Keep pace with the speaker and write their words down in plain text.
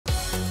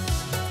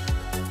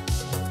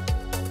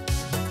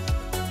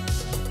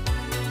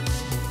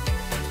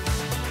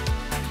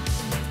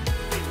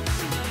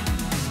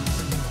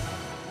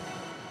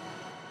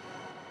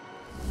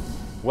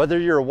Whether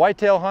you're a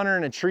whitetail hunter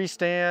in a tree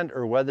stand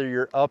or whether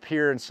you're up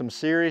here in some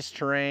serious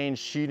terrain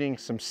shooting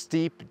some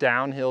steep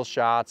downhill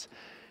shots,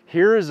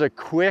 here is a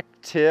quick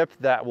tip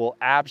that will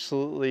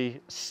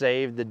absolutely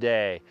save the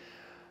day.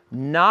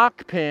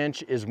 Nock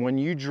pinch is when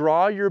you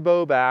draw your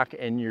bow back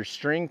and your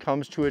string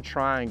comes to a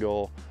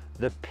triangle,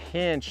 the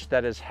pinch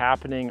that is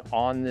happening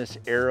on this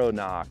arrow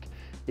nock.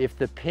 If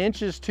the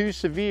pinch is too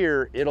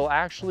severe, it'll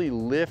actually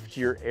lift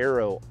your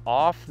arrow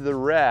off the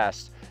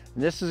rest.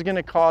 And this is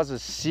gonna cause a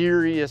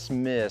serious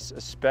miss,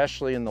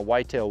 especially in the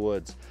whitetail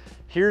woods.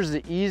 Here's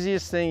the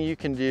easiest thing you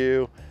can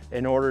do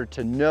in order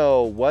to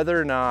know whether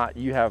or not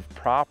you have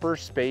proper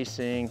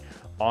spacing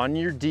on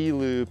your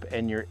D-loop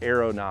and your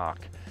arrow nock.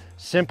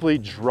 Simply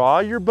draw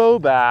your bow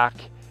back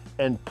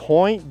and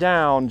point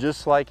down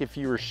just like if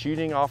you were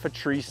shooting off a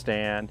tree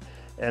stand,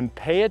 and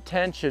pay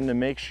attention to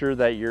make sure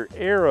that your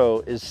arrow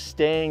is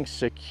staying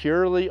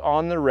securely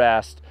on the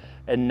rest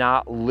and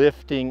not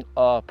lifting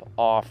up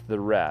off the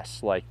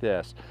rest like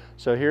this.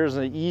 So here's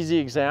an easy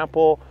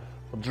example.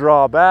 I'll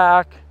draw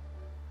back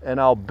and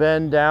I'll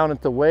bend down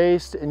at the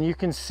waist, and you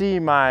can see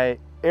my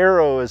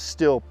arrow is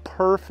still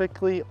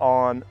perfectly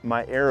on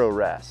my arrow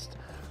rest,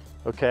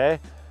 okay?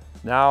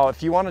 Now,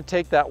 if you want to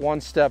take that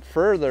one step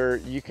further,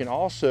 you can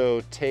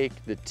also take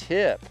the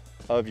tip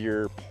of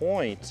your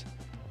point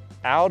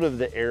out of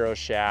the arrow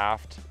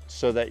shaft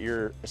so that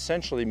you're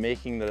essentially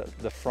making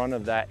the front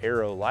of that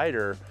arrow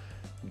lighter.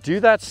 Do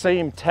that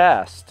same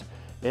test,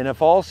 and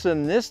if all of a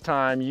sudden this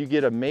time you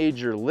get a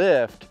major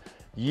lift,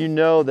 you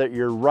know that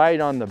you're right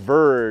on the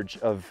verge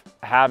of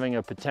having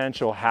a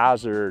potential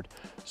hazard.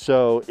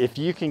 So if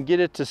you can get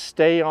it to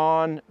stay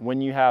on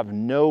when you have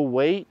no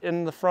weight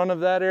in the front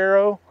of that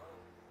arrow,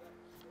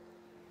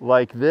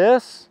 like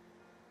this,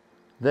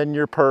 then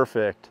you're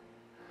perfect.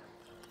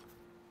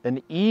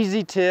 An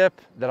easy tip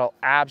that'll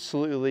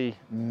absolutely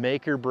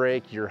make or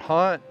break your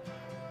hunt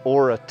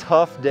or a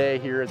tough day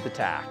here at the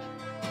TAC.